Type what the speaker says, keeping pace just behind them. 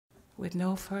with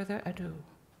no further ado,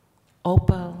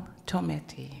 Opal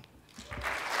Tometi.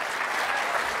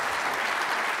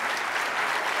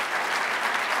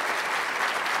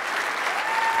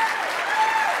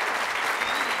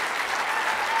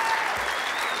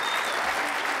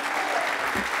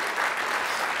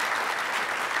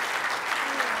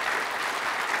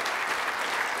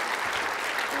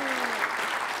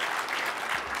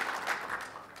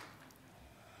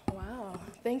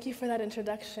 Thank you for that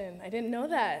introduction. I didn't know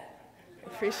that.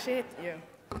 I appreciate you.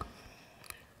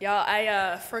 Y'all,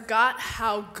 I forgot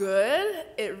how good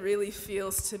it really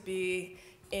feels to be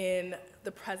in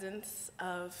the presence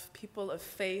of people of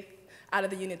faith out of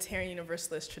the Unitarian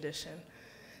Universalist tradition.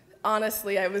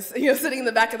 Honestly, I was sitting in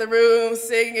the back of the room,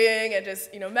 singing and just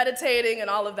meditating and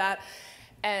all of that,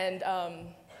 and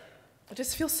it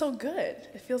just feels so good.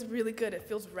 It feels really good. It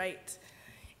feels right,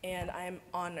 and I'm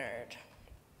honored.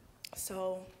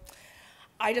 So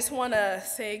I just want to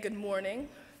say good morning,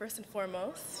 first and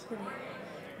foremost. Good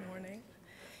morning.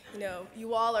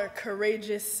 You all are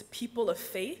courageous people of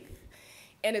faith,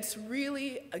 and it's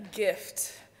really a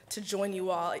gift to join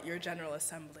you all at your General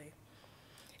Assembly.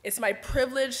 It's my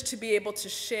privilege to be able to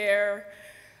share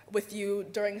with you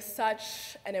during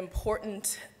such an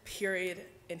important period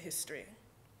in history.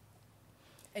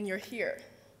 And you're here.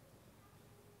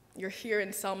 You're here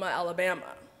in Selma,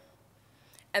 Alabama.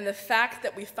 And the fact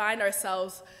that we find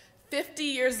ourselves 50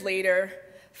 years later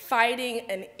fighting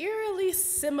an eerily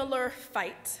similar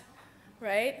fight,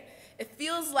 right? It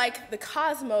feels like the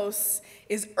cosmos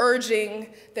is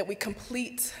urging that we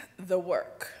complete the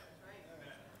work,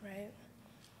 right?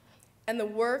 And the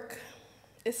work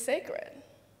is sacred,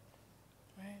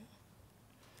 right?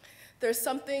 There's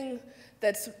something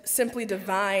that's simply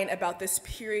divine about this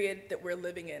period that we're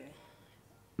living in.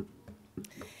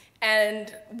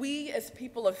 And we, as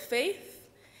people of faith,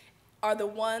 are the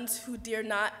ones who dare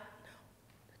not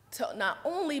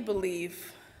only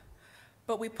believe,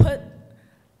 but we put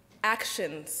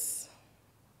actions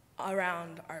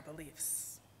around our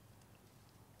beliefs.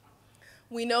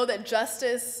 We know that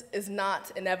justice is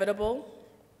not inevitable.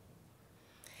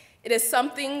 It is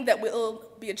something that will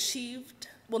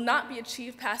not be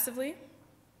achieved passively.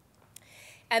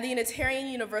 And the Unitarian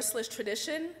Universalist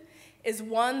tradition is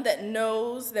one that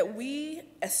knows that we,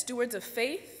 as stewards of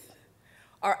faith,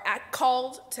 are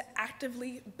called to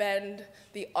actively bend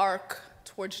the arc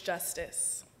towards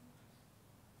justice.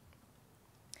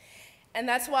 And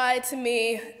that's why, to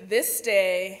me, this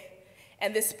day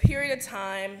and this period of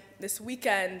time, this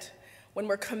weekend, when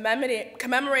we're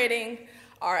commemorating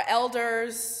our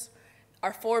elders,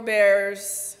 our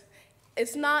forebears,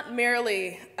 it's not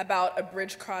merely about a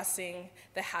bridge crossing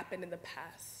that happened in the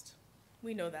past.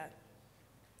 We know that.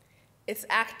 It's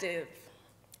active,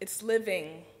 it's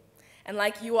living, and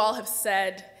like you all have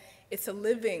said, it's a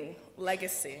living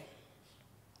legacy.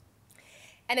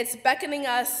 And it's beckoning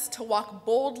us to walk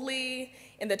boldly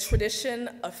in the tradition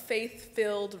of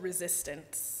faith-filled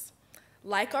resistance,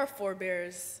 like our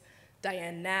forebears,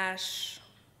 Diane Nash,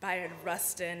 Bayard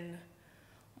Rustin,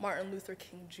 Martin Luther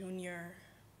King Jr.,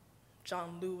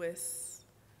 John Lewis,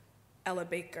 Ella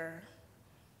Baker,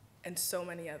 and so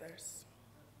many others.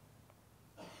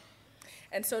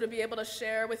 And so to be able to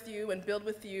share with you and build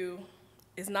with you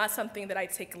is not something that I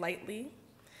take lightly,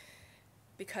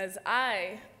 because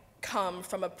I come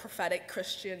from a prophetic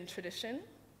Christian tradition.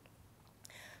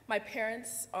 My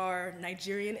parents are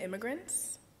Nigerian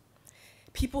immigrants,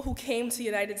 people who came to the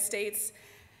United States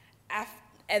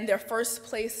and their first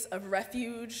place of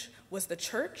refuge was the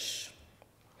church.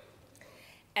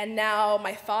 And now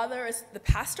my father is the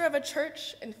pastor of a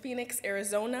church in Phoenix,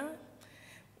 Arizona,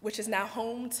 which is now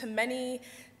home to many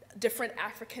different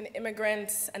African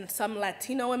immigrants and some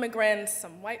Latino immigrants,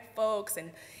 some white folks,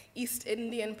 and East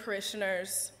Indian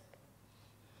parishioners.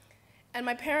 And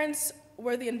my parents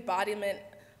were the embodiment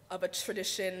of a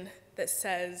tradition that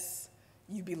says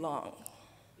you belong,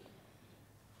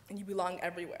 and you belong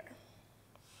everywhere.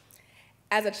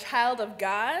 As a child of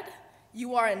God,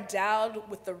 you are endowed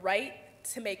with the right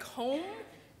to make home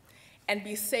and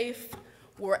be safe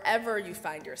wherever you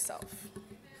find yourself.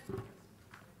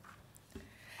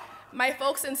 My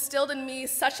folks instilled in me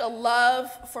such a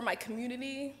love for my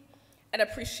community, an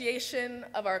appreciation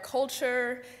of our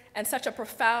culture, and such a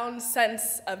profound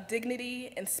sense of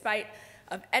dignity in spite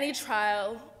of any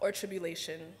trial or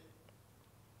tribulation.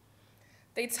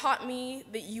 They taught me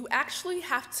that you actually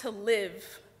have to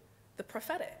live the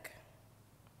prophetic.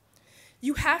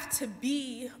 You have to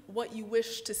be what you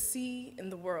wish to see in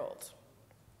the world.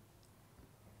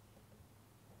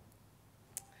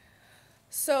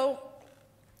 So,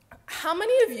 how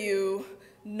many of you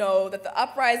know that the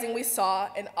uprising we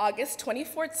saw in August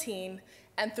 2014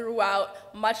 and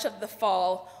throughout much of the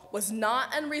fall was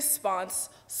not in response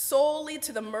solely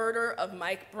to the murder of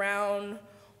Mike Brown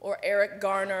or Eric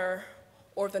Garner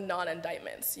or the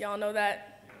non-indictments. Y'all know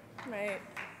that, right?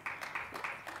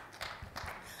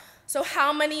 So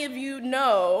how many of you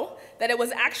know that it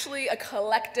was actually a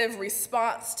collective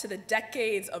response to the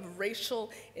decades of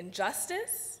racial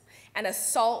injustice and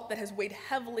assault that has weighed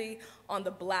heavily on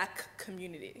the Black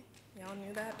community? Y'all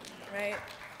knew that, right?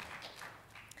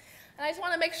 And I just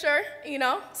want to make sure,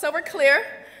 so we're clear.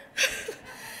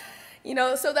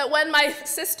 So that when my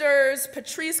sisters,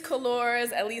 Patrice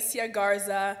Colores, Alicia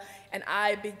Garza, and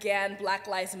I began Black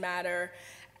Lives Matter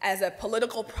as a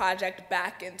political project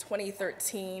back in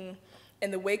 2013, in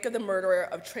the wake of the murder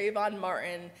of Trayvon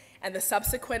Martin and the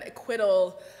subsequent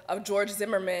acquittal of George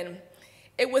Zimmerman,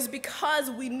 it was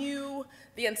because we knew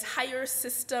the entire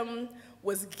system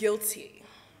was guilty,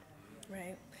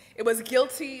 right? It was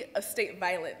guilty of state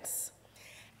violence.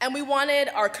 And we wanted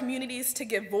our communities to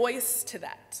give voice to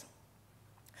that,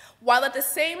 while at the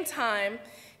same time,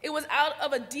 it was out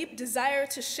of a deep desire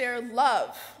to share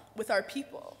love with our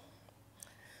people,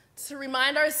 to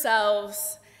remind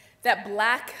ourselves that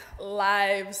Black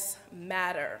lives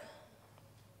matter.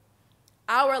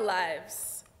 Our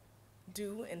lives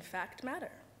do, in fact,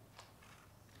 matter.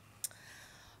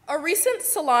 A recent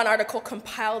Salon article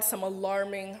compiled some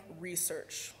alarming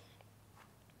research.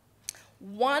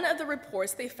 One of the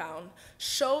reports they found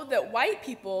showed that white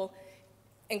people,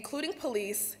 including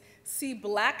police, see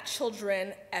Black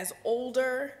children as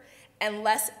older and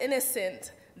less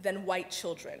innocent than white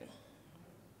children.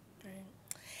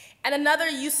 And another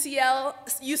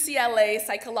UCLA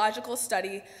psychological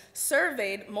study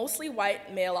surveyed mostly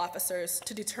white male officers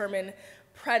to determine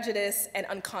prejudice and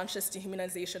unconscious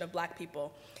dehumanization of Black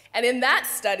people. And in that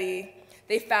study,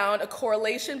 they found a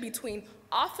correlation between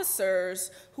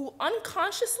officers who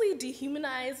unconsciously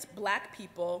dehumanized Black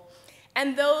people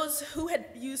and those who had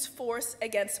used force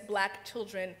against Black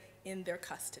children in their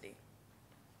custody.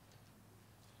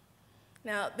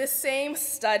 Now, this same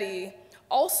study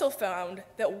also found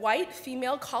that white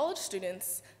female college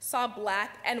students saw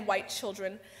Black and white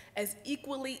children as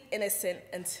equally innocent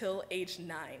until age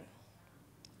 9.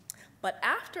 But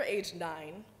after age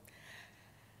 9,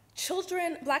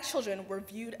 Black children were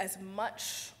viewed as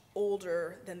much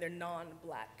older than their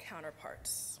non-Black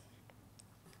counterparts.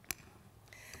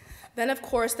 Then, of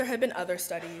course, there have been other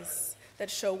studies that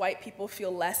show white people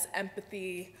feel less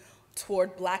empathy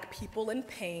toward Black people in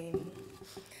pain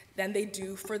than they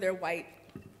do for their white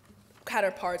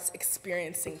counterparts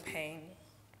experiencing pain.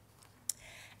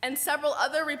 And several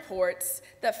other reports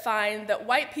that find that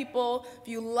white people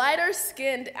view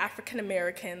lighter-skinned African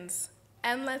Americans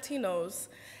and Latinos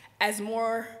as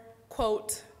more,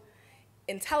 quote,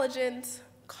 intelligent,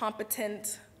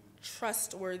 competent,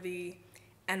 trustworthy,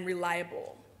 and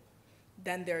reliable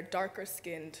than their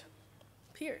darker-skinned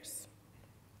peers.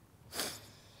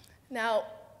 Now,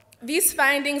 these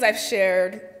findings I've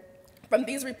shared from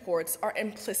these reports are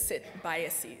implicit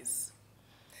biases.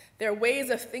 They're ways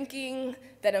of thinking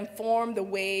that inform the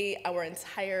way our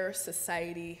entire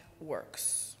society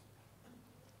works.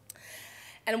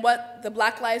 And what the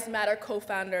Black Lives Matter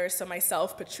co-founders, so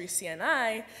myself, Patricia, and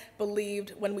I,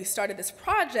 believed when we started this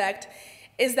project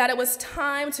is that it was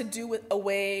time to do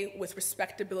away with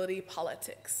respectability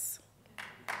politics.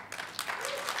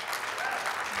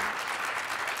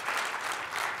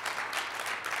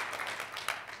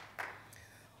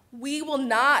 We will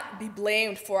not be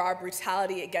blamed for our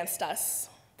brutality against us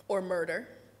or murder.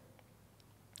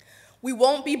 We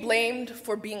won't be blamed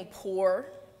for being poor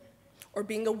or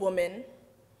being a woman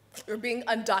or being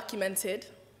undocumented,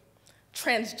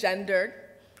 transgendered,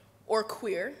 or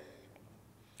queer.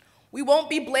 We won't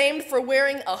be blamed for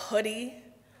wearing a hoodie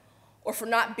or for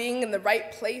not being in the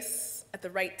right place at the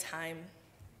right time.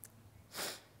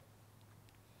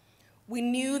 We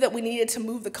knew that we needed to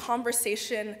move the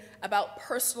conversation about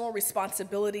personal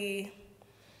responsibility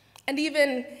and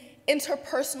even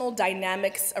interpersonal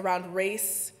dynamics around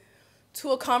race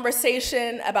to a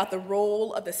conversation about the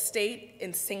role of the state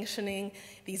in sanctioning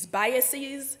these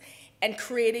biases and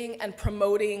creating and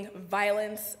promoting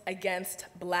violence against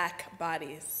Black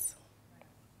bodies.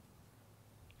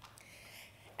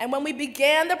 And when we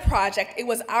began the project, it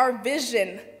was our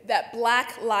vision that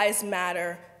Black Lives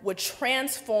Matter would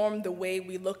transform the way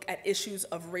we look at issues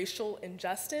of racial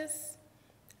injustice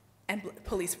and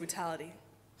police brutality.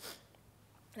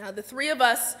 Now, the three of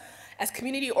us as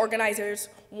community organizers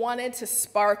wanted to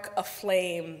spark a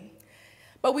flame,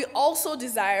 but we also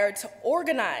desired to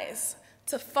organize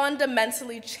to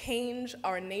fundamentally change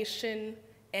our nation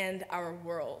and our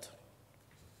world.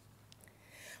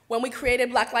 When we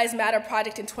created Black Lives Matter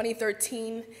Project in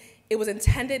 2013, it was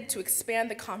intended to expand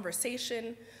the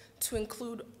conversation to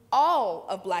include all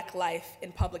of Black life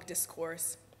in public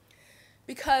discourse,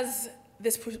 because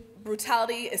this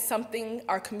brutality is something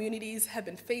our communities have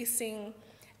been facing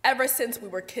ever since we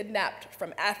were kidnapped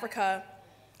from Africa,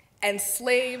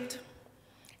 enslaved,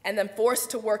 and then forced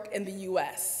to work in the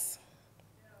US.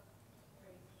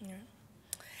 Yeah.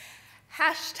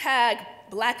 Hashtag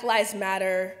Black Lives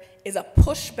Matter is a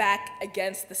pushback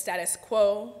against the status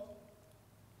quo.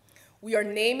 We are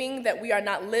naming that we are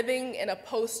not living in a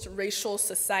post-racial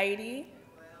society.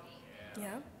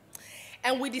 Yeah.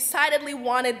 And we decidedly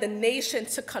wanted the nation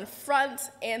to confront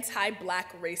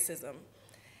anti-Black racism,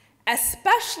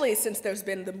 especially since there's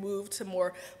been the move to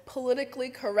more politically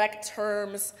correct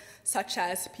terms such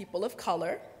as people of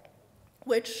color,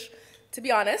 which, to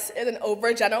be honest, is an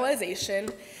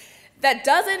overgeneralization that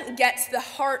doesn't get to the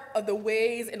heart of the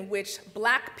ways in which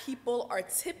Black people are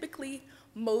typically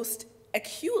most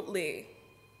acutely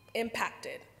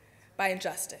impacted by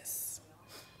injustice,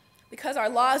 because our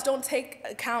laws don't take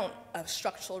account of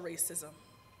structural racism.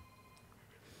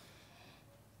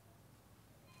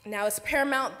 Now, it's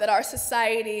paramount that our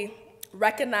society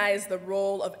recognize the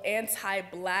role of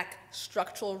anti-Black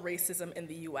structural racism in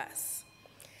the US,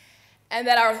 and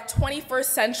that our 21st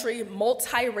century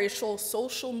multiracial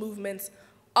social movements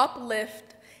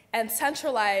uplift and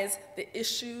centralize the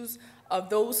issues of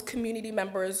those community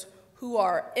members who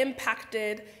are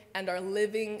impacted and are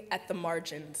living at the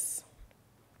margins.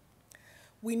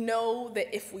 We know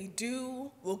that if we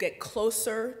do, we'll get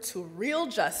closer to real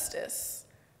justice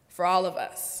for all of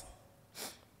us.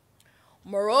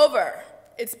 Moreover,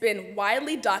 it's been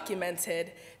widely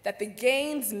documented that the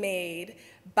gains made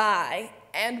by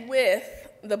and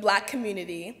with the Black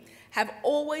community have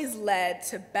always led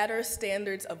to better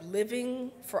standards of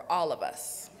living for all of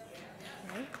us.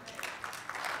 Right?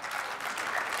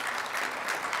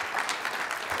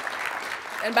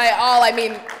 And by all, I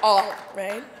mean all,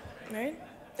 right? Right?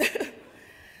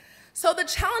 So the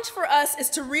challenge for us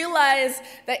is to realize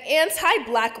that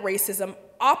anti-Black racism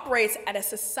operates at a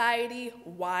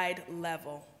society-wide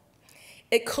level.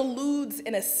 It colludes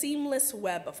in a seamless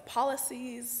web of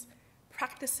policies,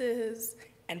 practices,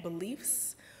 and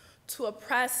beliefs to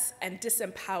oppress and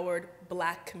disempower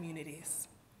Black communities.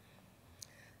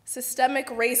 Systemic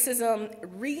racism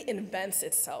reinvents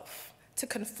itself to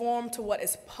conform to what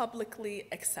is publicly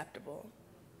acceptable,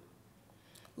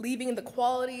 leaving the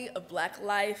quality of Black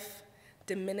life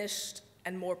diminished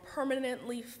and more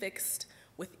permanently fixed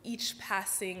with each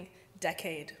passing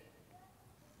decade.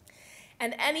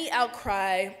 And any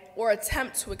outcry or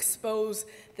attempt to expose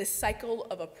this cycle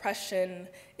of oppression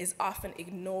is often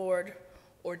ignored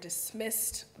or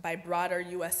dismissed by broader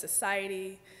US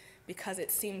society because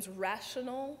it seems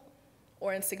rational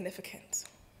or insignificant.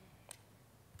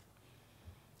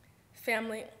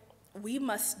 Family, we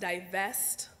must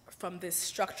divest from this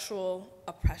structural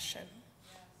oppression.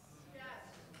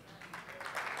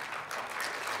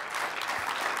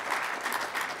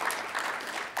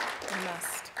 We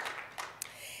must.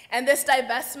 And this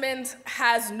divestment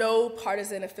has no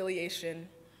partisan affiliation.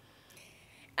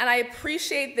 And I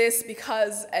appreciate this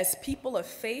because as people of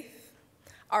faith,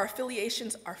 our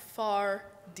affiliations are far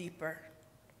deeper.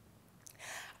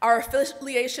 Our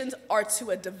affiliations are to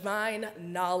a divine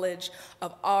knowledge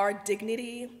of our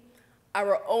dignity,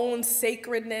 our own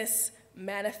sacredness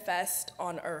manifest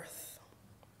on earth,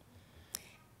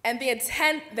 and the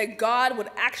intent that God would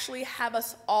actually have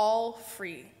us all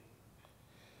free.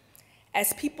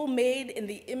 As people made in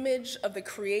the image of the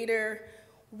Creator,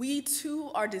 we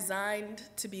too are designed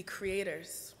to be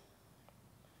creators.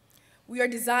 We are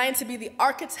designed to be the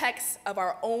architects of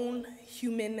our own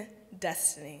human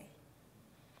destiny.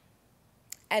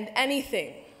 And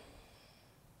anything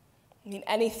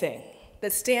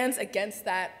that stands against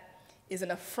that is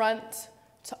an affront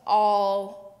to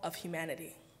all of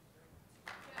humanity.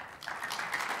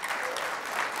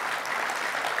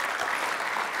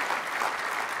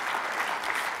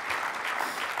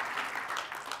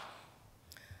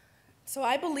 So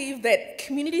I believe that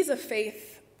communities of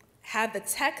faith have the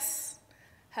texts,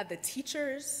 have the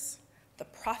teachers, the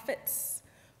prophets,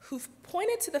 who've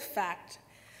pointed to the fact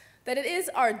that it is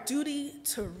our duty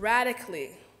to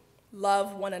radically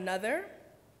love one another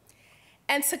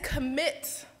and to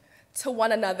commit to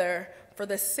one another for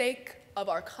the sake of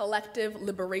our collective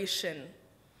liberation.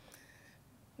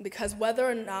 Because whether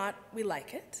or not we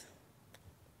like it,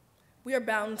 we are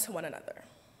bound to one another.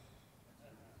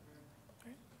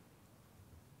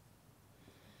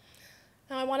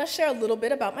 Now, I want to share a little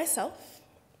bit about myself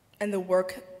and the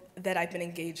work that I've been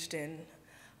engaged in.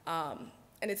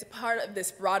 And it's a part of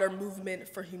this broader movement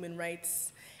for human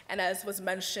rights. And as was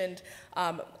mentioned,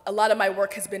 a lot of my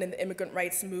work has been in the immigrant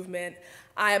rights movement.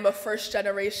 I am a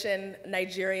first-generation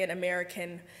Nigerian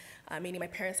American, meaning my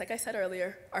parents, like I said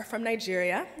earlier, are from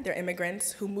Nigeria. They're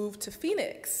immigrants who moved to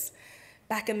Phoenix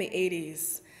back in the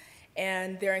 80s.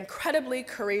 And they're incredibly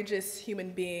courageous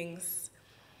human beings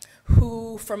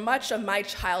who, for much of my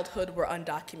childhood, were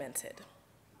undocumented.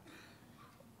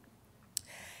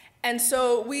 And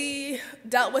so we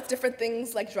dealt with different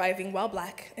things like driving while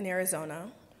Black in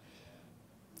Arizona.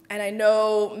 And I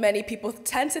know many people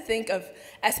tend to think of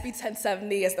SB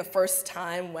 1070 as the first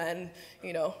time when,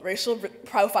 racial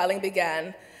profiling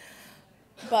began.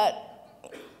 But,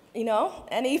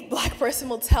 any Black person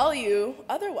will tell you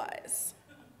otherwise,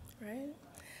 right?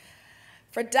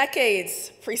 For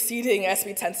decades preceding SB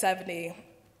 1070,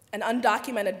 an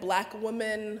undocumented Black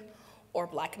woman or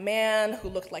Black man who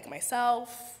looked like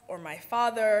myself or my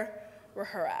father were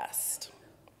harassed.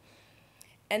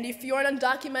 And if you're an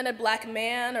undocumented Black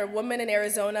man or woman in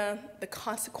Arizona, the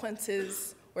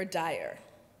consequences were dire.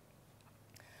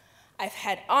 I've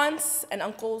had aunts and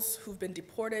uncles who've been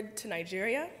deported to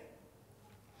Nigeria.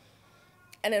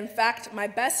 And in fact, my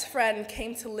best friend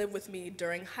came to live with me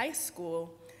during high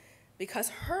school because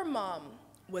her mom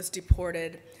was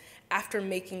deported after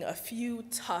making a few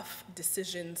tough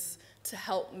decisions to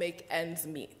help make ends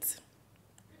meet.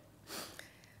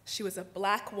 She was a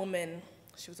Black woman,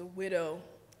 she was a widow,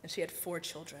 and she had 4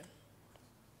 children,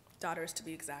 daughters to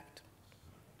be exact.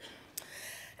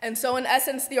 And so in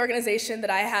essence, the organization that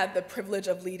I had the privilege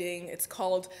of leading, it's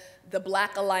called the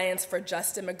Black Alliance for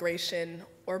Just Immigration,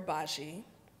 or BAJI,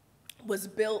 was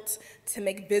built to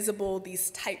make visible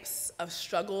these types of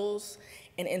struggles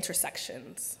and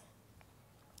intersections.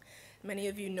 Many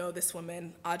of you know this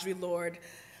woman, Audre Lorde,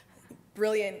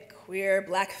 brilliant, queer,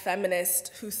 Black feminist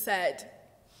who said,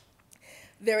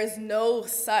 "There is no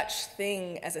such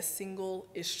thing as a single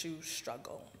issue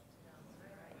struggle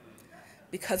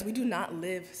because we do not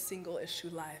live single issue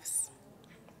lives."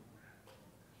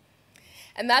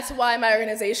 And that's why my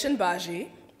organization, BAJI,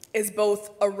 is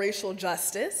both a racial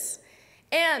justice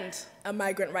and a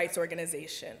migrant rights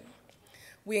organization.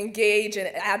 We engage in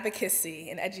advocacy,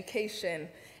 in education,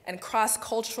 and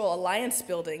cross-cultural alliance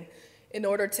building in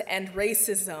order to end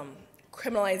racism,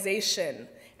 criminalization,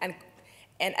 and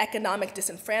economic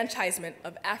disenfranchisement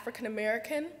of African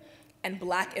American and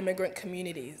Black immigrant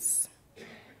communities.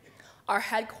 Our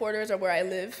headquarters are where I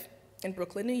live in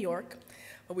Brooklyn, New York,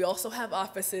 but we also have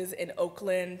offices in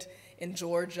Oakland, in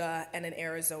Georgia, and in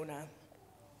Arizona.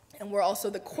 And we're also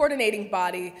the coordinating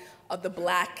body of the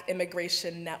Black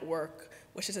Immigration Network,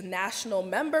 which is a national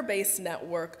member-based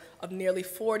network of nearly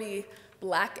 40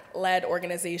 Black-led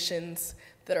organizations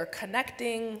that are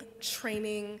connecting,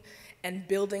 training, and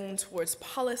building towards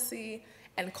policy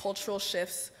and cultural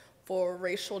shifts for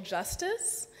racial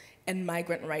justice and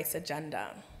migrant rights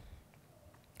agenda.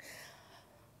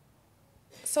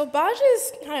 So BAJI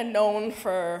is kind of known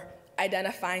for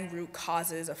identifying root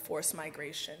causes of forced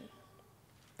migration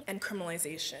and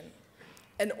criminalization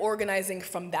and organizing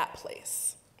from that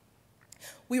place.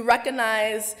 We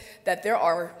recognize that there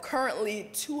are currently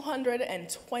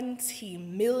 220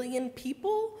 million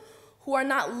people who are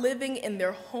not living in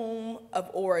their home of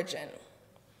origin.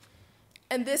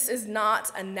 And this is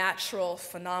not a natural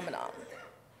phenomenon.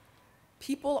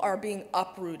 People are being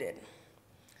uprooted.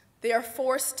 They are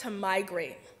forced to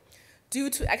migrate due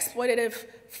to exploitative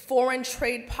foreign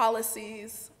trade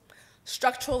policies,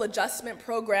 structural adjustment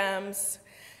programs,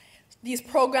 these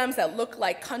programs that look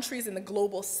like countries in the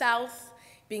global south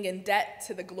being in debt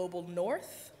to the global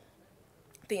north,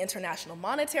 the International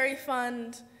Monetary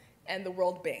Fund, and the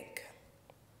World Bank.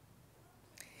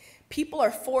 People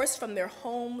are forced from their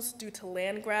homes due to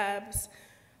land grabs,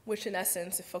 which in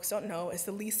essence, if folks don't know, is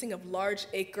the leasing of large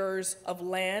acres of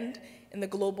land in the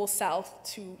global south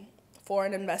to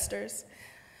foreign investors.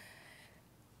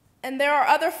 And there are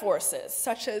other forces,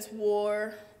 such as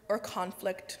war or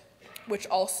conflict, which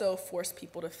also force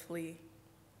people to flee.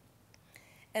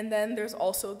 And then there's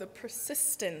also the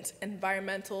persistent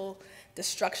environmental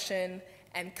destruction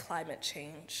and climate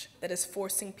change that is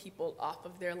forcing people off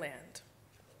of their land.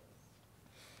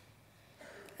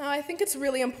 Now, I think it's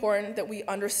really important that we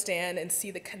understand and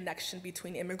see the connection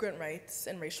between immigrant rights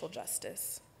and racial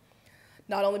justice.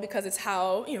 Not only because it's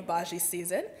how BAJI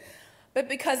sees it, but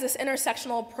because this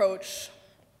intersectional approach,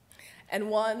 and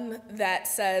one that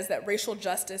says that racial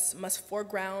justice must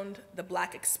foreground the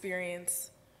Black experience,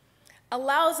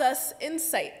 allows us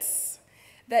insights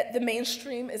that the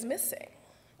mainstream is missing.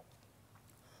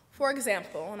 For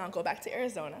example, and I'll go back to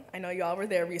Arizona, I know y'all were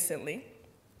there recently,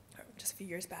 just a few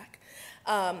years back,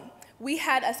 we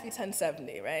had SB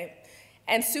 1070, right?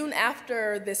 And soon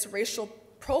after this racial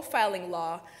profiling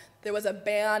law, there was a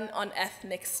ban on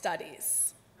ethnic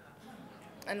studies.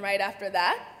 And right after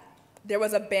that, there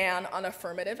was a ban on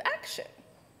affirmative action.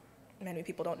 Many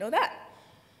people don't know that.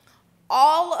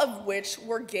 All of which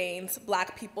were gains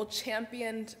Black people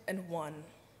championed and won,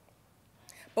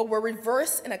 but were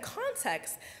reversed in a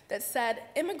context that said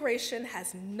immigration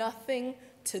has nothing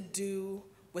to do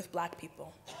with Black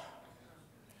people,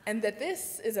 and that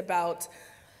this is about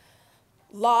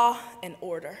law and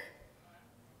order.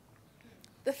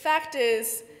 The fact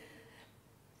is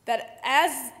that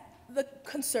as the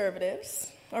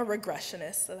conservatives, or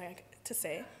regressionists, I like to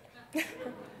say,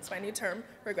 it's my new term,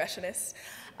 regressionists,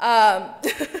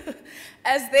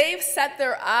 as they've set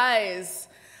their eyes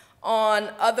on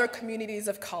other communities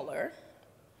of color,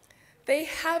 they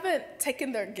haven't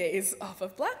taken their gaze off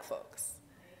of Black folks.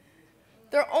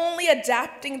 They're only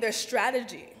adapting their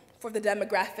strategy for the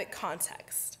demographic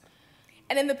context.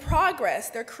 And in the progress,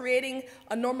 they're creating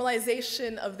a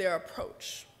normalization of their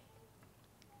approach.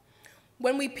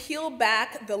 When we peel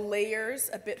back the layers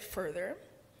a bit further,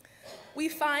 we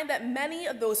find that many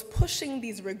of those pushing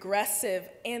these regressive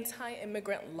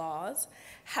anti-immigrant laws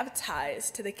have ties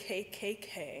to the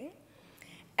KKK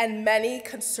and many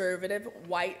conservative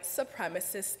white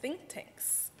supremacist think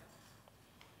tanks.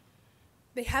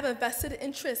 They have a vested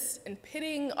interest in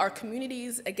pitting our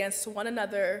communities against one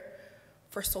another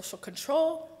for social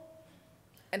control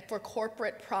and for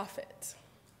corporate profit.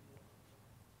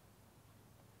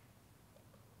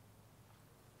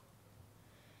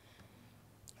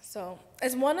 So,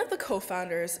 as one of the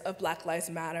co-founders of Black Lives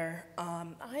Matter,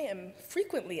 I am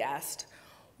frequently asked,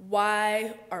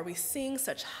 why are we seeing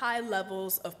such high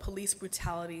levels of police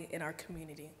brutality in our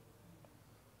community?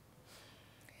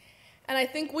 And I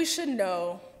think we should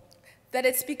know that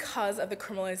it's because of the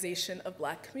criminalization of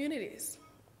Black communities.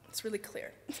 It's really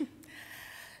clear.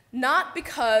 Not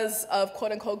because of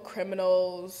quote unquote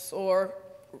criminals or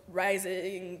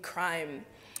rising crime.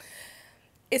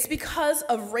 It's because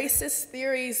of racist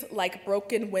theories like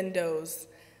broken windows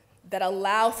that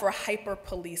allow for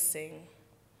hyper-policing.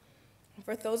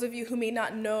 For those of you who may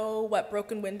not know what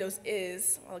broken windows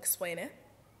is, I'll explain it.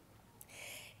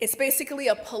 It's basically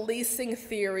a policing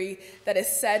theory that is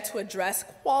said to address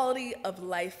quality of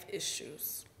life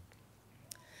issues.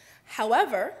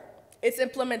 However, its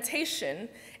implementation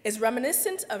is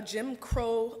reminiscent of Jim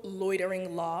Crow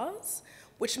loitering laws,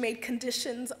 which made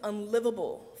conditions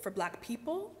unlivable for Black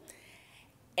people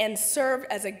and served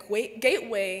as a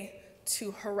gateway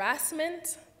to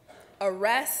harassment,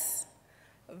 arrests,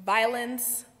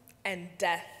 violence, and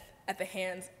death at the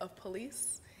hands of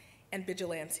police and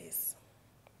vigilantes.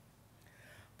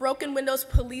 Broken windows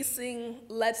policing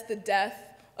led to the death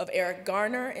of Eric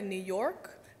Garner in New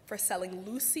York for selling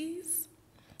Lucy's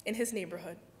in his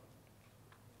neighborhood.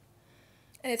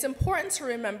 And it's important to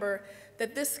remember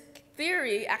that this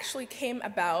theory actually came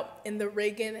about in the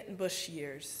Reagan and Bush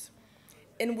years,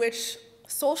 in which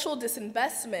social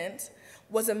disinvestment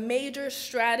was a major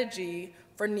strategy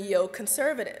for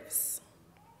neoconservatives.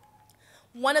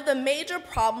 One of the major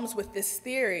problems with this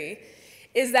theory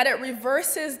is that it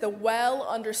reverses the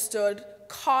well-understood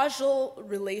causal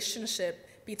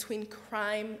relationship between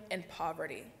crime and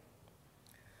poverty.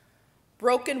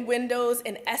 Broken windows,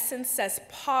 in essence, says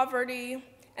poverty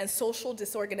and social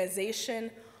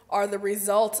disorganization are the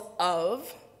result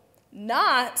of,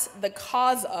 not the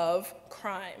cause of,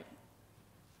 crime.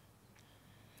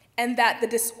 And that the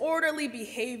disorderly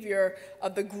behavior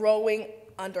of the growing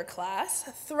underclass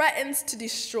threatens to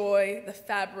destroy the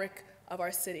fabric of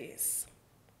our cities.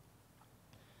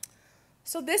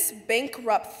 So this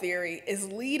bankrupt theory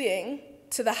is leading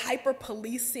to the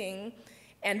hyper-policing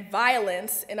and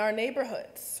violence in our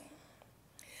neighborhoods.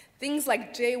 Things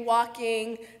like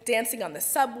jaywalking, dancing on the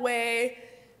subway,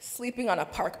 sleeping on a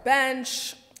park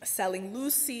bench, selling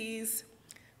Lucy's,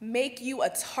 make you a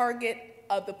target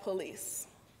of the police.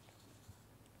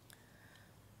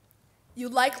 You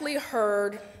likely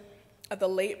heard of the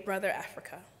late Brother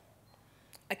Africa,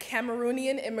 a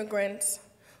Cameroonian immigrant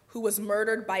who was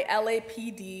murdered by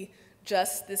LAPD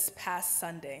just this past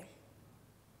Sunday.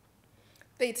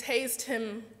 They tased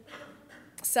him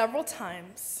several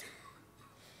times,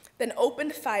 then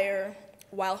opened fire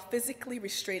while physically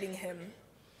restraining him,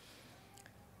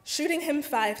 shooting him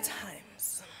 5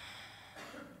 times.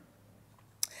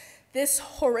 This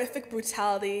horrific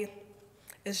brutality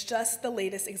is just the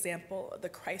latest example of the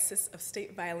crisis of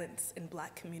state violence in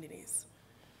Black communities,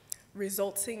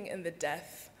 resulting in the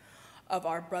death of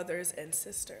our brothers and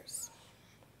sisters.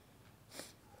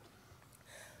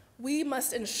 We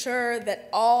must ensure that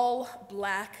all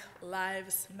Black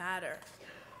lives matter.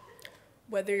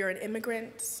 Whether you're an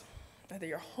immigrant, whether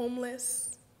you're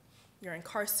homeless, you're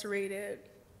incarcerated,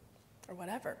 or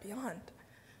whatever, beyond.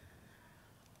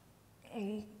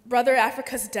 Brother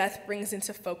Africa's death brings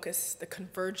into focus the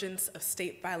convergence of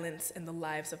state violence in the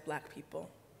lives of Black people,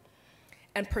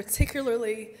 and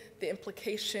particularly the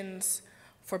implications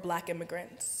for Black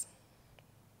immigrants.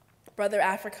 Brother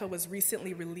Africa was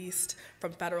recently released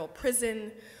from federal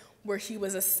prison, where he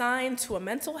was assigned to a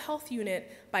mental health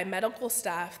unit by medical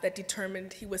staff that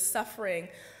determined he was suffering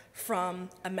from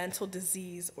a mental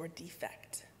disease or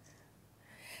defect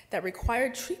that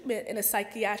required treatment in a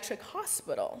psychiatric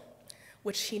hospital,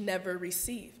 which he never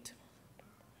received.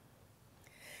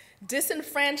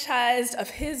 Disenfranchised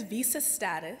of his visa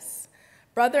status,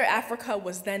 Brother Africa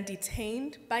was then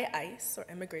detained by ICE, or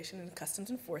Immigration and Customs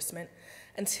Enforcement,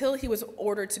 until he was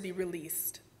ordered to be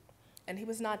released, and he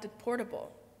was not deportable.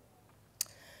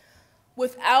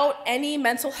 Without any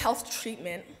mental health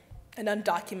treatment and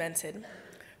undocumented,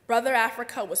 Brother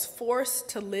Africa was forced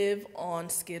to live on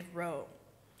Skid Row,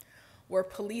 where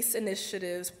police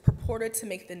initiatives purported to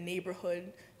make the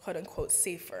neighborhood, quote unquote,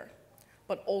 safer,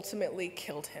 but ultimately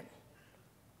killed him.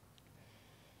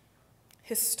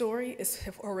 His story is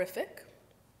horrific,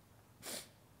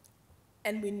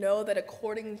 and we know that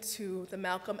according to the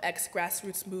Malcolm X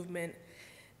grassroots movement,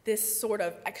 this sort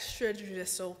of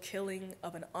extrajudicial killing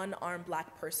of an unarmed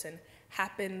Black person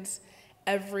happens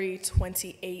every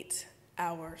 28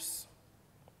 hours.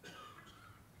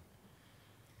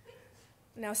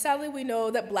 Now, sadly, we know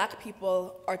that Black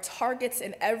people are targets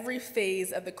in every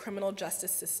phase of the criminal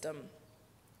justice system,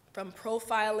 from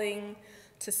profiling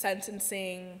to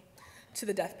sentencing to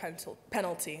the death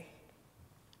penalty.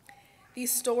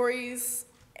 These stories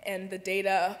and the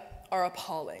data are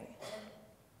appalling.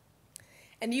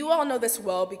 And you all know this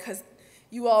well because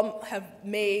you all have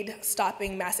made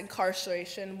stopping mass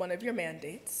incarceration one of your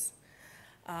mandates.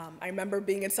 I remember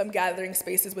being in some gathering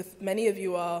spaces with many of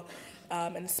you all,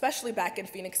 and especially back in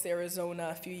Phoenix, Arizona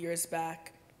a few years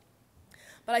back.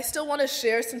 But I still want to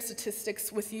share some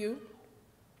statistics with you,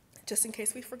 just in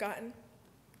case we've forgotten.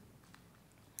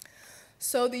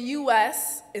 So the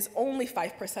US is only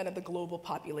 5% of the global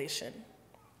population,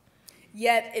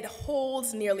 yet it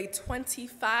holds nearly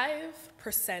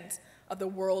 25% of the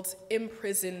world's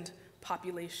imprisoned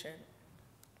population.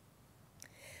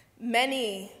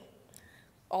 Many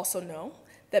also know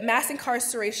that mass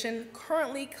incarceration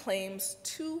currently claims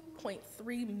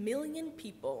 2.3 million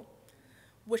people,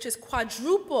 which is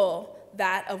quadruple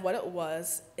that of what it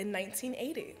was in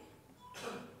 1980.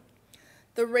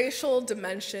 The racial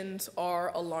dimensions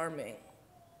are alarming.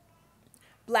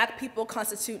 Black people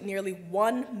constitute nearly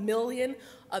 1 million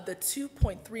of the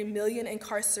 2.3 million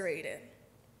incarcerated.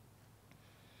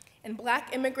 And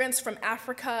Black immigrants from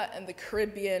Africa and the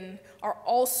Caribbean are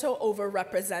also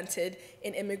overrepresented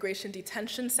in immigration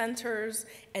detention centers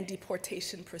and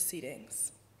deportation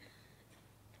proceedings.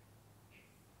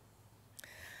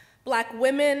 Black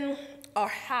women are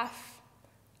half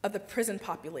of the prison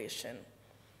population,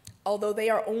 although they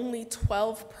are only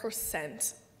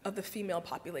 12% of the female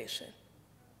population.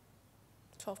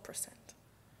 12%.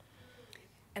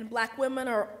 And Black women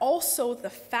are also the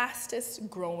fastest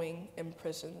growing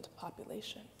imprisoned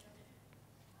population,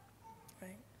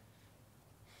 right?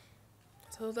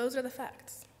 So those are the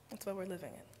facts. That's what we're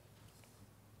living in.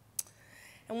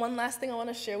 And one last thing I want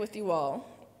to share with you all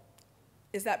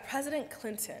is that President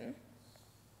Clinton,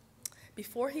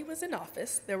 before he was in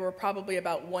office, there were probably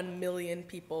about 1 million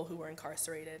people who were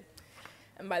incarcerated.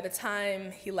 And by the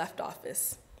time he left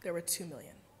office, there were 2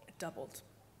 million. It doubled.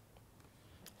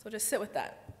 So just sit with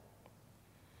that.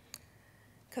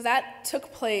 Because that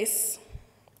took place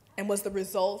and was the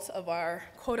result of our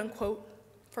quote-unquote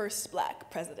first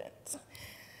Black president.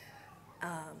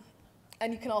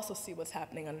 And you can also see what's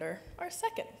happening under our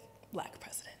second Black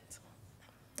president.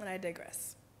 And I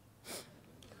digress.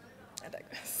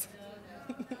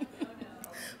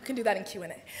 We can do that in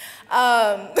Q&A.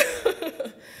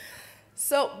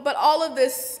 But all of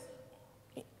this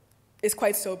is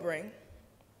quite sobering,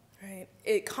 right?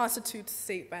 It constitutes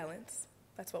state violence.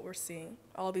 That's what we're seeing,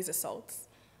 all these assaults.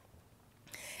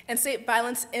 And state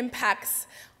violence impacts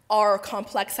our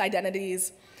complex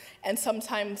identities and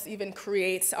sometimes even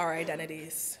creates our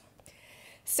identities.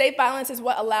 State violence is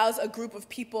what allows a group of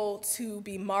people to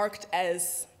be marked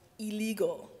as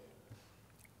illegal.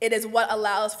 It is what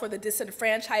allows for the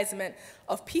disenfranchisement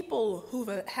of people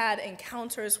who've had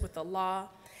encounters with the law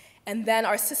and then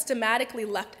are systematically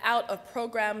left out of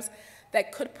programs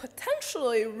that could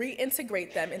potentially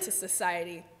reintegrate them into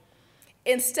society.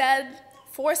 Instead,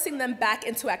 forcing them back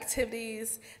into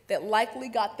activities that likely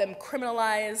got them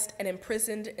criminalized and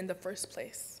imprisoned in the first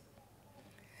place.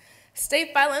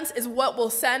 State violence is what will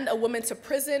send a woman to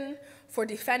prison for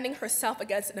defending herself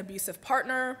against an abusive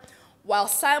partner while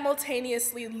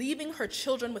simultaneously leaving her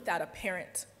children without a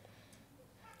parent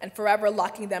and forever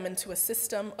locking them into a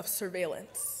system of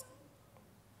surveillance.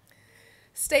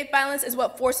 State violence is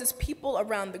what forces people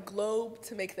around the globe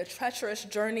to make the treacherous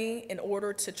journey in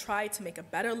order to try to make a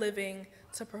better living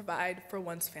to provide for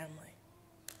one's family.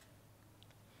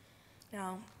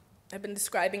 Now, I've been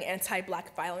describing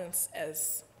anti-Black violence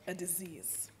as a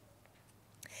disease.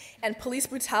 And police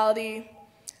brutality,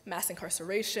 mass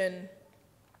incarceration,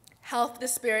 health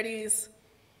disparities,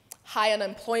 high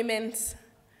unemployment,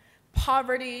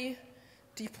 poverty,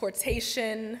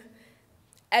 deportation,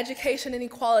 education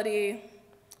inequality,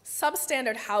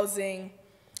 substandard housing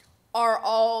are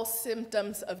all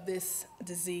symptoms of this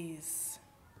disease.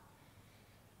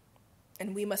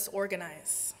 And we must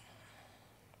organize.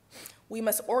 We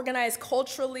must organize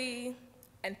culturally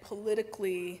and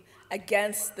politically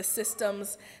against the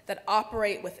systems that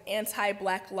operate with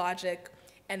anti-Black logic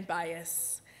and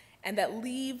bias, and that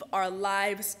leave our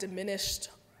lives diminished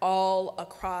all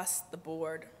across the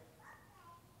board.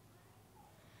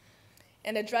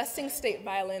 And addressing state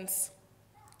violence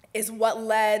is what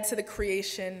led to the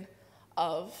creation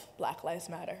of Black Lives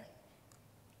Matter.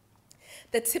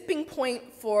 The tipping point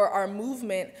for our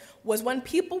movement was when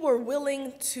people were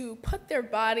willing to put their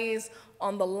bodies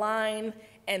on the line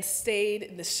and stayed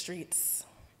in the streets.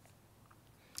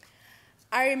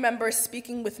 I remember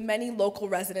speaking with many local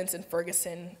residents in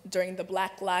Ferguson during the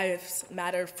Black Lives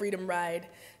Matter Freedom Ride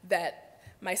that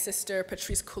my sister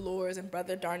Patrice Couleurs and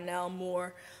brother Darnell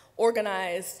Moore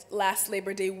organized last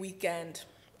Labor Day weekend.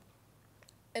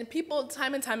 And people,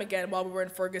 time and time again, while we were in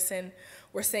Ferguson,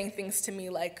 were saying things to me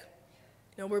like,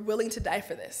 you know, we're willing to die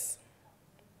for this.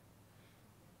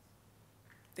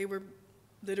 They were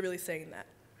literally saying that,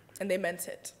 and they meant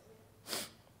it.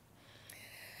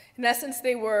 In essence,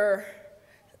 they were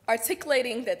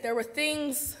articulating that there were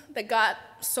things that got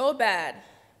so bad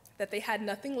that they had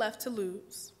nothing left to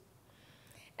lose,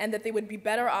 and that they would be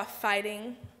better off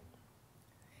fighting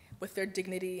with their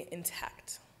dignity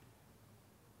intact.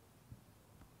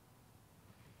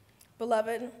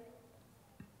 Beloved,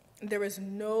 there is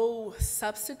no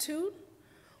substitute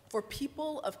for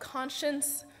people of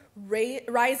conscience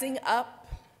rising up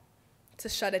to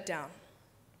shut it down.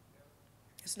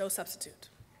 There's no substitute.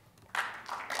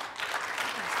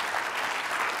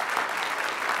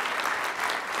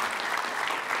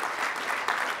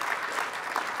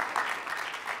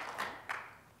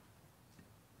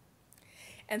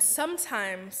 And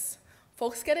sometimes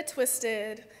folks get it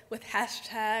twisted with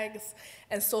hashtags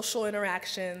and social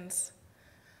interactions.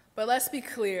 But let's be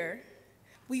clear,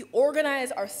 we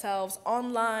organize ourselves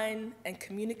online and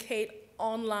communicate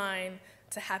online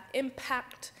to have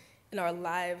impact in our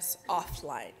lives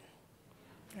offline,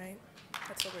 right?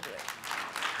 That's what we're doing.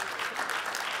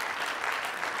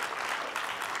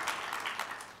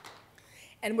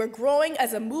 And we're growing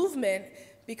as a movement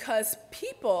because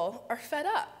people are fed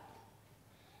up.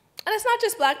 And it's not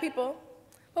just Black people,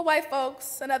 but white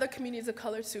folks and other communities of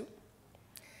color too.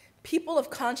 People of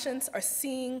conscience are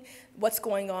seeing what's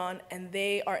going on, and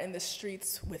they are in the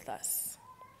streets with us.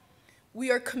 We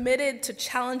are committed to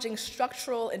challenging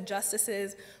structural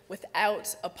injustices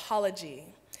without apology.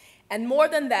 And more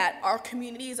than that, our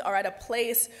communities are at a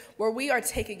place where we are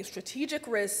taking strategic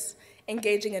risks,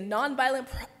 engaging in nonviolent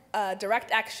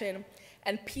direct action,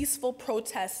 and peaceful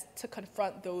protests to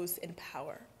confront those in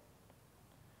power.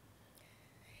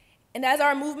 And as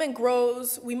our movement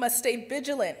grows, we must stay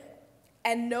vigilant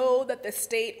and know that the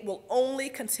state will only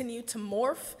continue to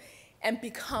morph and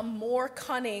become more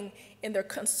cunning in their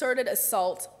concerted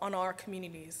assault on our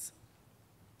communities.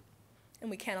 And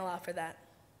we can't allow for that.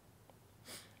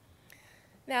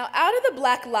 Now, out of the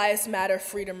Black Lives Matter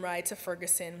Freedom Ride to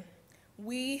Ferguson,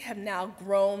 we have now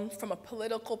grown from a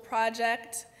political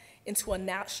project into a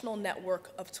national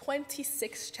network of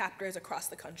 26 chapters across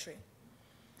the country.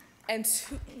 And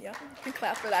yeah, you can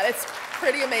clap for that. It's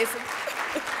pretty amazing.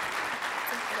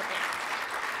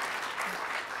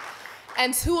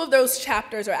 And 2 of those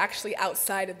chapters are actually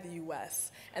outside of the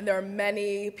US. And there are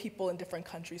many people in different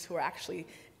countries who are actually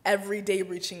every day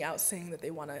reaching out saying that they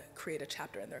want to create a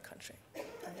chapter in their country.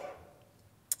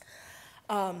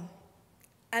 And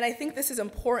I think this is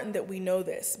important that we know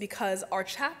this because our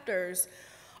chapters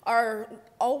are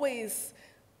always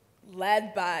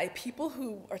led by people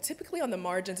who are typically on the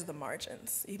margins of the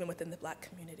margins, even within the Black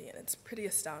community, and it's pretty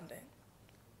astounding.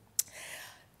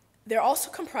 They're also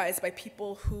comprised by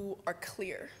people who are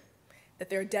clear. that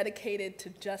they're dedicated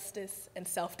to justice and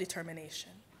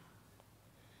self-determination.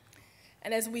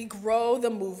 And as we grow the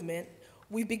movement,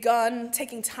 we've begun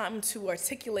taking time to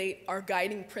articulate our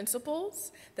guiding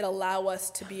principles that allow us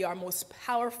to be our most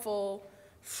powerful,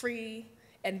 free,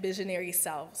 and visionary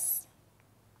selves.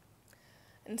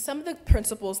 And some of the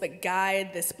principles that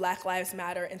guide this Black Lives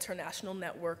Matter international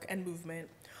network and movement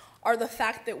are the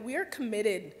fact that we're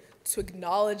committed to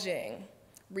acknowledging,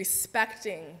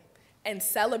 respecting, and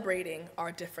celebrating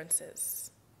our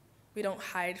differences. We don't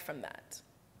hide from that.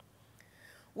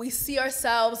 We see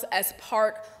ourselves as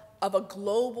part of a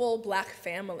global Black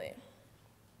family.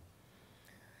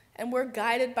 And we're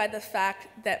guided by the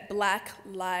fact that Black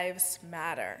lives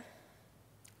matter.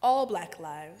 All Black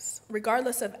lives,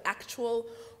 regardless of actual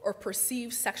or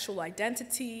perceived sexual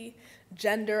identity,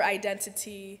 gender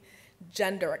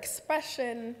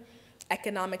expression,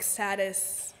 economic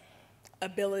status,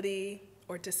 ability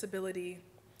or disability,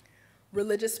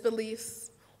 religious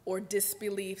beliefs or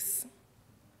disbeliefs,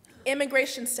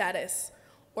 immigration status,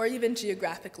 or even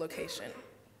geographic location.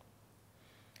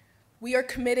 We are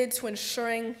committed to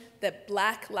ensuring that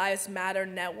Black Lives Matter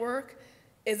Network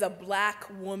is a Black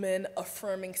woman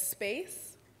affirming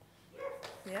space.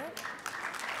 Yeah.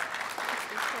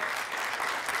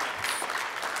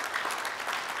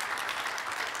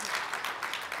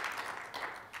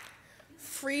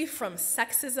 Free from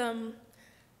sexism,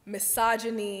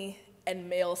 misogyny, and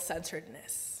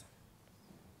male-centeredness.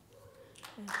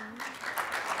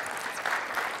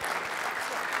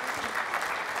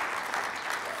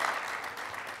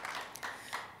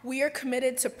 We are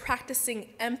committed to practicing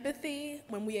empathy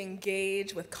when we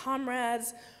engage with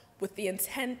comrades with the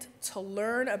intent to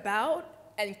learn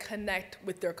about and connect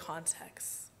with their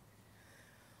contexts.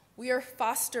 We are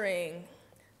fostering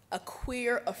a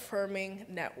queer affirming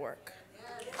network.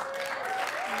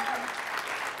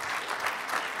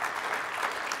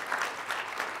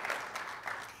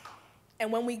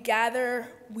 And when we gather,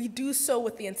 we do so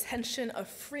with the intention of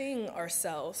freeing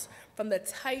ourselves from the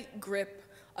tight grip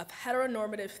of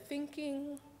heteronormative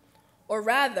thinking, or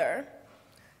rather,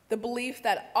 the belief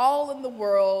that all in the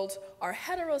world are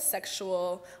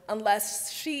heterosexual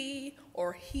unless she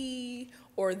or he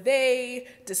or they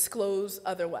disclose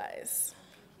otherwise.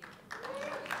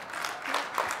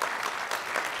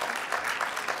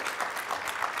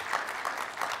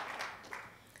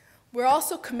 We're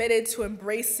also committed to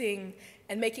embracing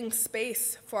and making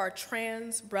space for our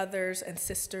trans brothers and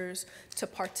sisters to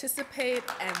participate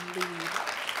and lead.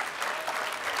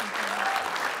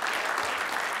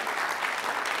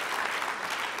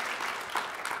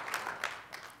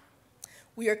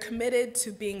 We are committed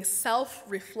to being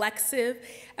self-reflexive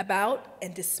about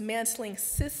and dismantling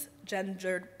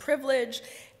cisgendered privilege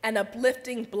and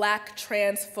uplifting Black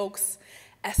trans folks,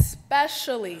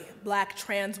 especially Black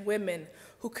trans women,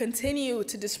 who continue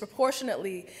to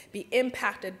disproportionately be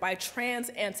impacted by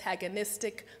trans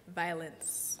antagonistic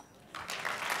violence. We're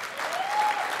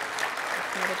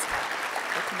committed to that.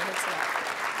 We're committed to that.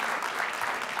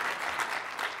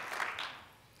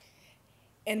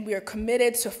 And we are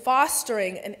committed to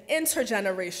fostering an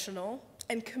intergenerational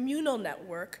and communal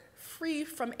network free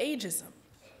from ageism.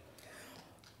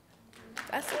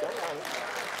 That's a good one.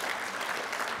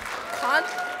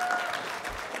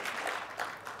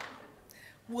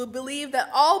 We believe that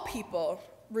all people,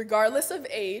 regardless of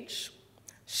age,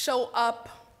 show up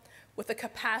with a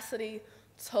capacity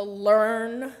to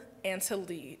learn and to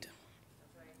lead.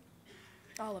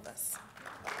 All of us.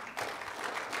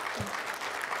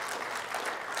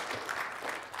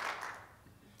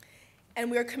 And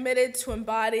we are committed to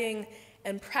embodying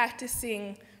and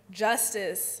practicing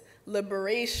justice,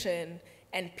 liberation,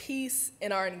 and peace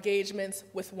in our engagements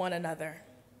with one another.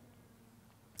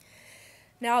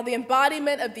 Now, the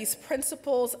embodiment of these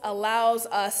principles allows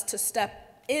us to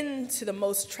step into the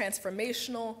most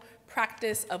transformational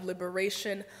practice of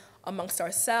liberation amongst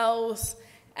ourselves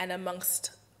and amongst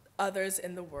others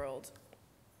in the world.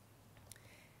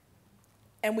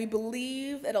 And we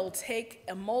believe that it'll take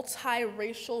a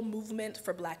multiracial movement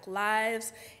for Black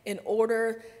lives in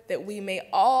order that we may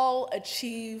all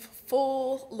achieve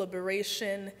full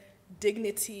liberation,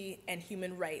 dignity, and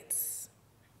human rights.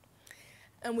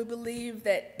 And we believe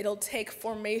that it'll take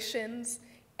formations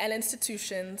and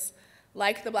institutions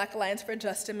like the Black Alliance for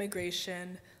Just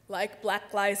Immigration, like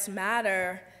Black Lives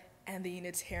Matter, and the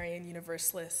Unitarian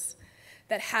Universalists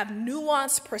that have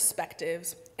nuanced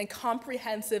perspectives and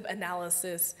comprehensive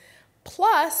analysis,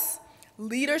 plus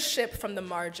leadership from the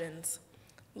margins,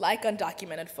 like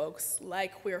undocumented folks,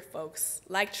 like queer folks,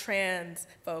 like trans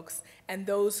folks, and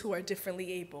those who are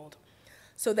differently abled,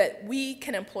 so that we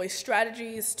can employ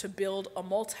strategies to build a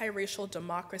multiracial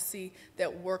democracy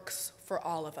that works for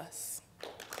all of us.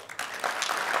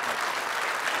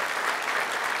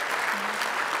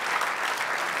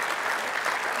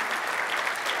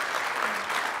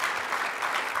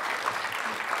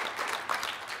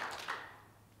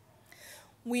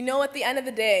 We know at the end of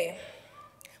the day,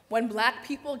 when Black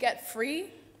people get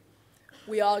free,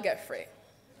 we all get free.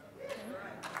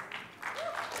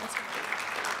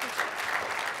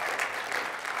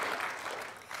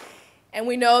 And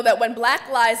we know that when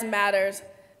Black lives matter,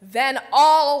 then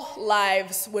all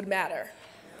lives would matter.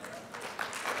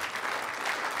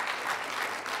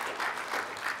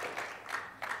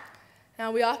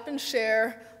 Now, we often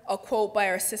share a quote by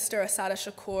our sister Assata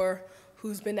Shakur,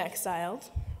 who's been exiled.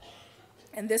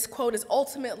 And this quote is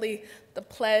ultimately the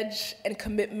pledge and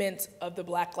commitment of the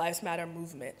Black Lives Matter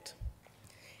movement.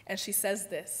 And she says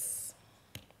this: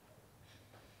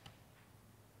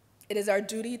 "It is our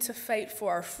duty to fight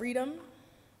for our freedom.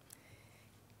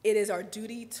 It is our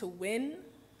duty to win.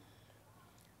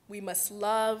 We must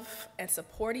love and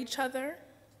support each other.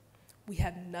 We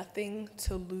have nothing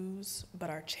to lose but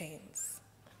our chains."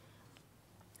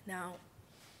 Now,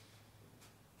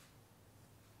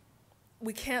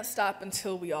 we can't stop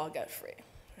until we all get free,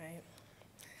 right?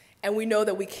 And we know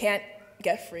that we can't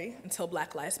get free until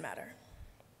Black Lives Matter.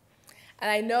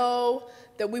 And I know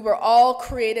that we were all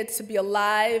created to be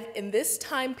alive in this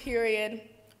time period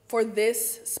for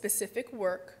this specific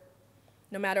work.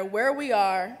 No matter where we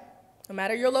are, no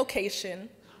matter your location,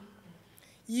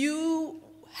 you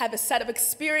have a set of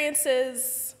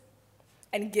experiences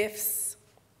and gifts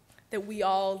that we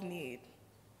all need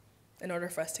in order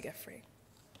for us to get free.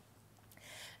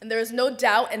 And there is no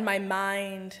doubt in my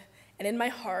mind and in my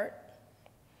heart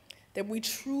that we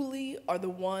truly are the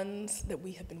ones that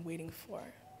we have been waiting for.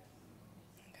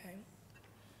 Okay?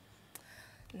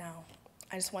 Now,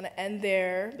 I just want to end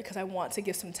there because I want to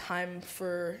give some time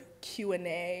for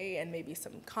Q&A and maybe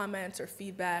some comments or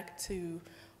feedback to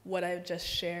what I've just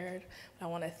shared. I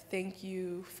want to thank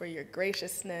you for your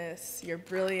graciousness, your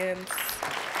brilliance,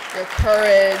 your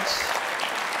courage,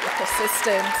 your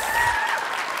persistence.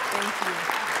 Thank you.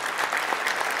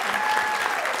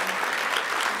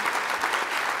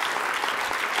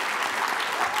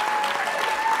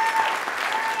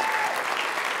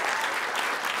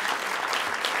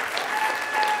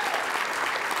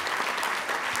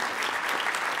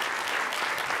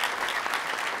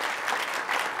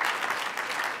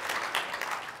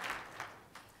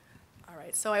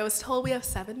 So I was told we have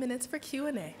 7 minutes for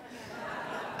Q&A.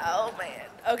 Oh man,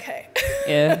 okay.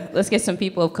 Yeah, let's get some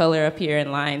people of color up here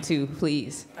in line too,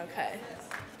 please. Okay,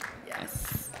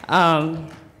 yes.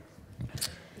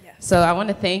 So I want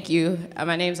to thank you.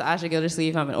 My name is Asha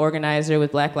Gildersleeve. I'm an organizer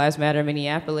with Black Lives Matter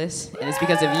Minneapolis, and it's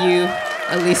because of you,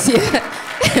 Alicia,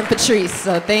 and Patrice.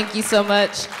 So thank you so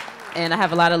much, and I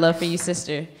have a lot of love for you,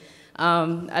 sister.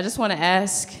 I just want to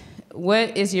ask,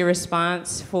 what is your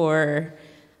response for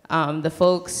the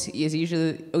folks, is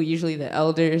usually the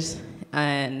elders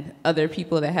and other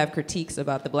people that have critiques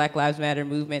about the Black Lives Matter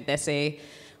movement that say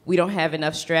we don't have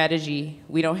enough strategy,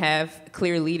 we don't have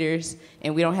clear leaders,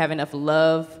 and we don't have enough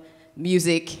love,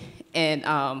 music,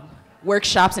 and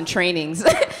workshops and trainings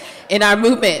in our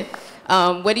movement.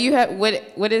 What do you have?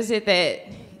 What is it that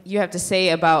you have to say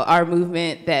about our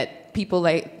movement that people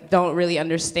don't really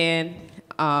understand,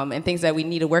 and things that we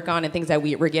need to work on and things that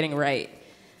we're getting right?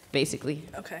 Basically.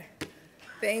 Okay,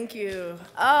 thank you.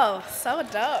 Oh, so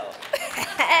dope.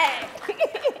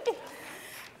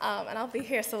 And I'll be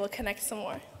here, so we'll connect some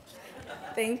more.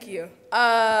 Thank you.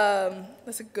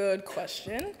 That's a good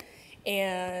question,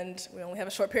 and we only have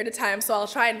a short period of time, so I'll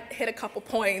try and hit a couple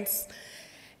points.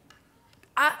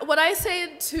 What I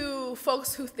say to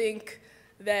folks who think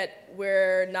that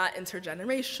we're not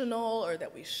intergenerational, or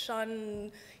that we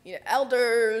shun,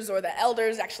 elders, or that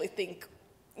elders actually think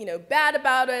bad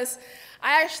about us,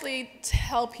 I actually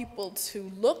tell people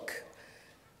to look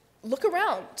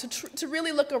around, to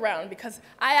really look around, because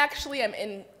I actually am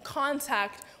in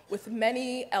contact with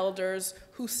many elders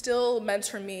who still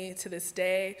mentor me to this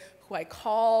day, who I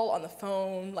call on the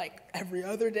phone like every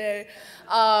other day.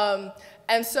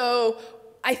 And so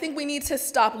I think we need to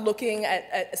stop looking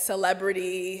at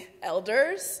celebrity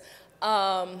elders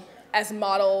as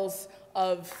models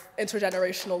of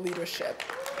intergenerational leadership.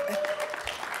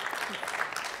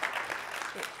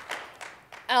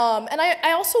 And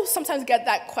I also sometimes get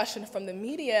that question from the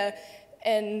media,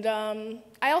 and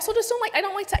I also just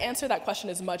don't like to answer that question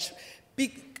as much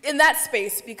in that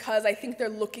space, because I think they're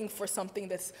looking for something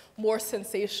that's more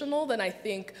sensational than I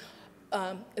think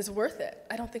is worth it.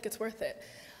 I don't think it's worth it.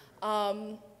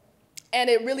 And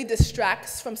it really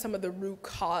distracts from some of the root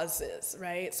causes,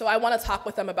 right? So I want to talk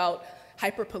with them about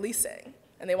hyper-policing,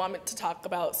 and they want me to talk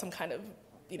about some kind of,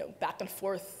 back and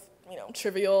forth,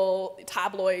 trivial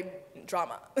tabloid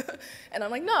drama. And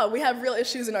I'm like, no, we have real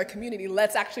issues in our community.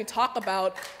 Let's actually talk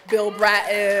about Bill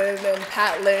Bratton and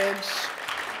Pat Lynch,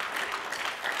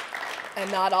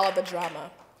 and not all of the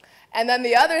drama. And then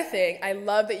the other thing, I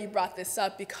love that you brought this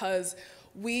up, because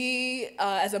we,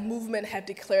 as a movement, have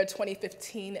declared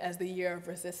 2015 as the year of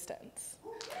resistance.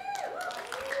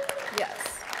 Yes.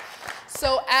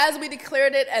 So as we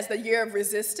declared it as the year of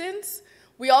resistance,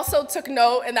 we also took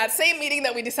note in that same meeting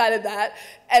that we decided that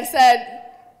and said,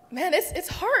 man, it's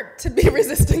hard to be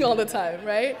resisting all the time,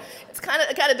 right? It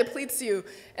kind of depletes you.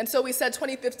 And so we said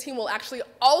 2015 will actually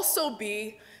also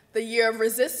be the year of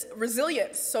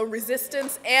resilience, so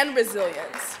resistance and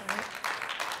resilience. Right?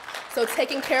 So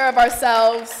taking care of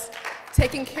ourselves,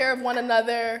 taking care of one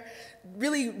another,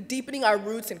 really deepening our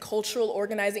roots in cultural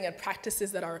organizing and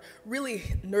practices that are really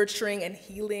nurturing and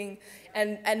healing,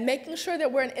 and making sure that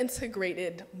we're an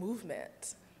integrated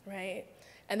movement, right?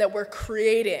 And that we're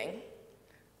creating,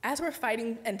 as we're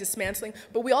fighting and dismantling,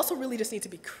 but we also really just need to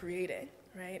be creating,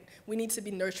 right? We need to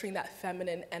be nurturing that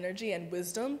feminine energy and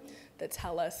wisdom that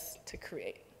tell us to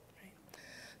create.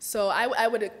 So I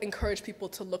would encourage people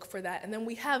to look for that. And then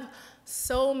we have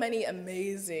so many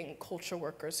amazing culture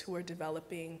workers who are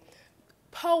developing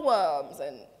poems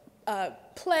and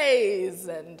plays.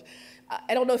 And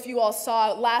I don't know if you all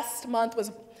saw, last month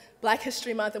was Black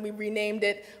History Month, and we renamed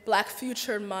it Black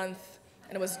Future Month,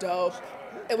 and it was dope.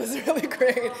 It was really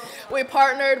great. We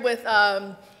partnered with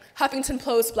Huffington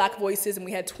Post Black Voices, and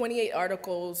we had 28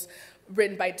 articles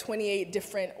written by 28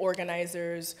 different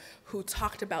organizers who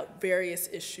talked about various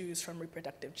issues, from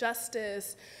reproductive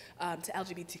justice to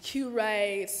LGBTQ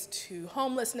rights to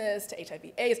homelessness to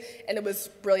HIV/AIDS, and it was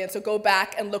brilliant. So go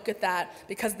back and look at that,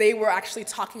 because they were actually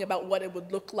talking about what it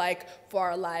would look like for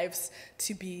our lives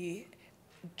to be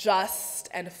just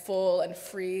and full and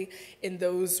free in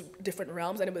those different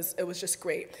realms, and it was just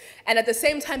great. And at the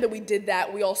same time that we did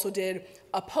that, we also did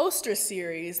a poster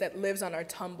series that lives on our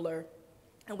Tumblr.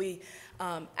 And we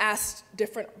asked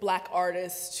different Black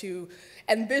artists to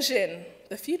envision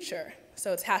the future.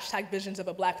 So it's #Visions of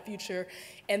a Black Future.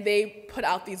 And they put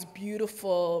out these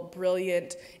beautiful,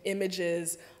 brilliant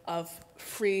images of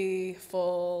free,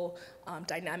 full,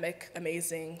 dynamic,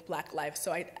 amazing Black life.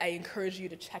 So I encourage you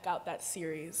to check out that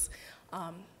series,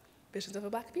 Visions of a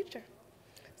Black Future.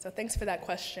 So thanks for that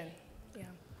question. Yeah.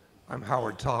 I'm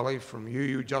Howard Tolley from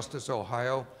UU Justice,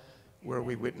 Ohio, where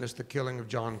we witnessed the killing of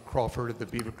John Crawford at the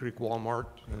Beaver Creek Walmart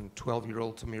and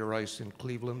 12-year-old Tamir Rice in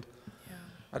Cleveland. Yeah.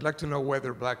 I'd like to know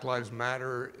whether Black Lives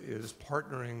Matter is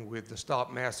partnering with the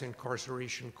Stop Mass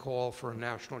Incarceration call for a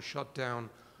national shutdown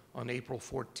on April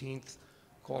 14th,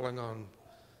 calling on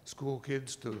school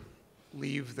kids to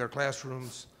leave their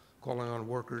classrooms, calling on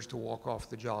workers to walk off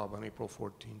the job on April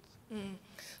 14th.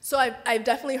 So I've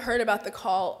definitely heard about the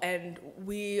call, and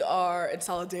we are in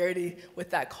solidarity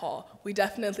with that call. We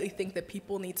definitely think that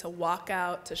people need to walk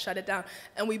out, to shut it down,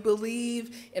 and we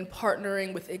believe in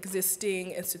partnering with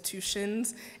existing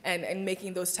institutions and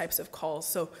making those types of calls.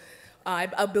 So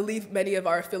I believe many of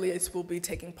our affiliates will be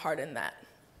taking part in that.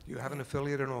 Do you have an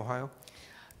affiliate in Ohio?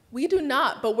 We do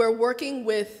not, but we're working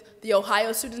with the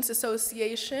Ohio Students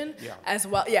Association as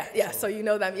well. Yeah, so you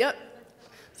know them, yep.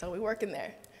 So we work in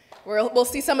there. We'll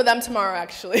see some of them tomorrow,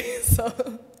 actually, so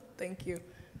thank you.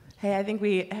 Hey, I think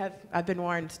I've been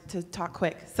warned to talk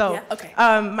quick. So, yeah, okay.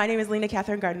 My name is Lena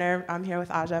Catherine Gardner. I'm here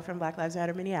with Aja from Black Lives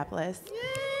Matter Minneapolis. Yay!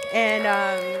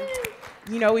 And,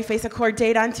 we face a court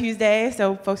date on Tuesday,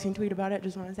 so folks can tweet about it,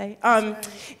 just want to say.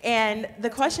 And the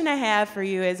question I have for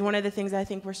you is, one of the things I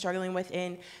think we're struggling with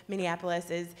in Minneapolis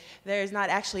is there's not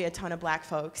actually a ton of Black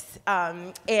folks.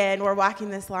 And we're walking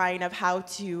this line of how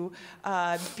to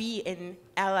be in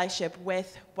allyship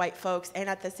with white folks, and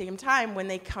at the same time, when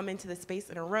they come into the space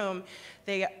in a room,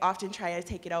 they often try to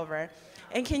take it over.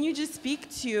 And can you just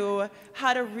speak to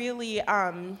how to really,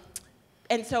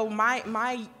 and so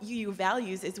my UU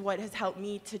values is what has helped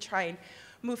me to try and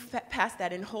move past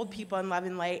that and hold people in love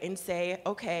and light and say,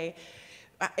 okay,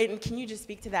 and can you just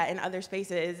speak to that in other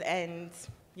spaces? And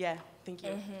yeah, thank you.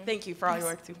 Mm-hmm. Thank you for all your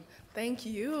work too. Thank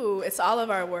you. It's all of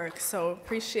our work, so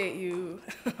appreciate you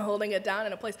holding it down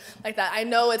in a place like that. I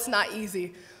know it's not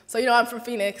easy. So I'm from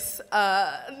Phoenix,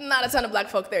 not a ton of Black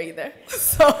folk there either.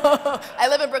 So I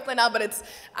live in Brooklyn now, but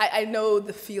I know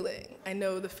the feeling. I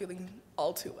know the feeling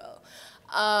all too well.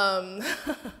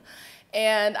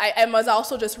 And I was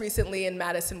also just recently in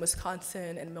Madison,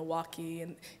 Wisconsin, and Milwaukee,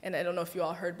 and I don't know if you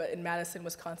all heard, but in Madison,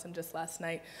 Wisconsin, just last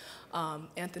night,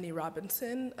 Anthony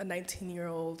Robinson, a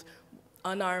 19-year-old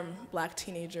unarmed black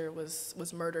teenager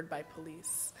was murdered by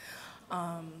police.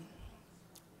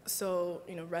 So,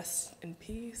 rest in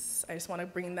peace. I just want to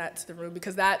bring that to the room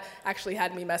because that actually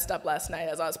had me messed up last night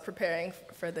as I was preparing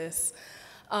for this.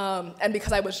 And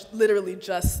because I was literally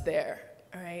just there,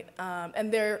 all right?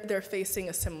 And they're facing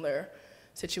a similar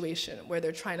situation where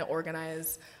they're trying to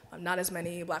organize not as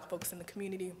many black folks in the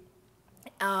community.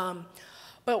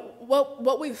 But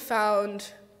what we've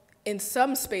found in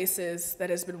some spaces that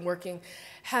has been working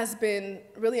has been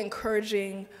really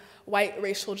encouraging white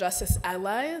racial justice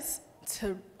allies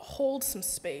to hold some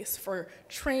space for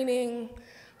training,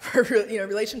 for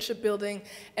relationship building,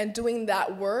 and doing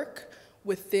that work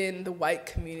within the white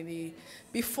community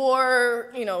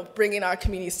before bringing our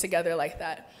communities together like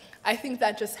that. I think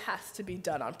that just has to be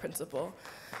done on principle.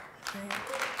 Okay.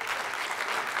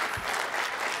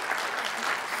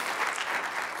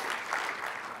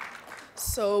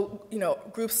 So,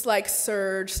 groups like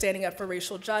Surge, Standing Up for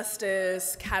Racial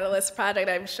Justice, Catalyst Project,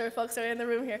 I'm sure folks are in the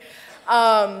room here,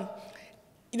 are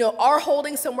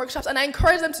holding some workshops, and I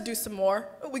encourage them to do some more.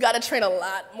 We got to train a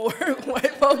lot more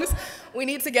white folks. We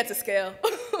need to get to scale.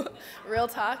 Real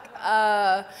talk.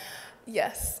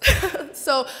 Yes.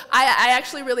 So I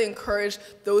actually really encourage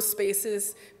those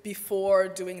spaces before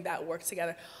doing that work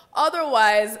together.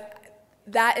 Otherwise,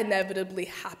 that inevitably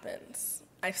happens.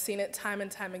 I've seen it time and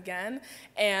time again,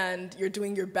 and you're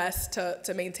doing your best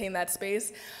to maintain that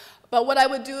space. But what I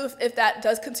would do if that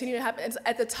does continue to happen is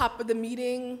at the top of the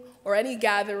meeting or any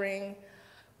gathering,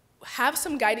 have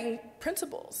some guiding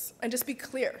principles and just be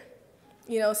clear.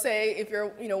 Say if you're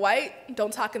white,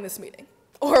 don't talk in this meeting,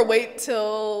 or wait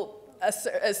till a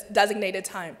designated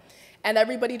time. And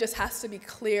everybody just has to be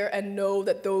clear and know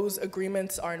that those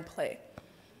agreements are in play.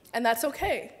 And that's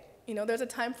okay. There's a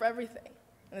time for everything,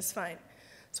 and it's fine.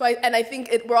 So I think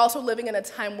we're also living in a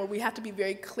time where we have to be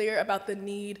very clear about the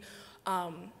need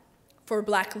for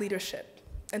black leadership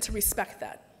and to respect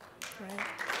that, right?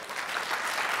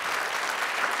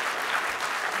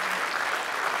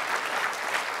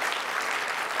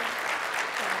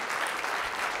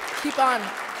 Keep on.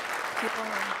 Keep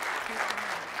on.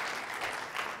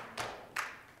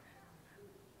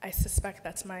 I suspect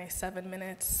that's my 7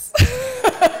 minutes.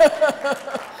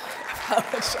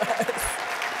 Apologize.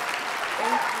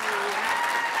 Thank you.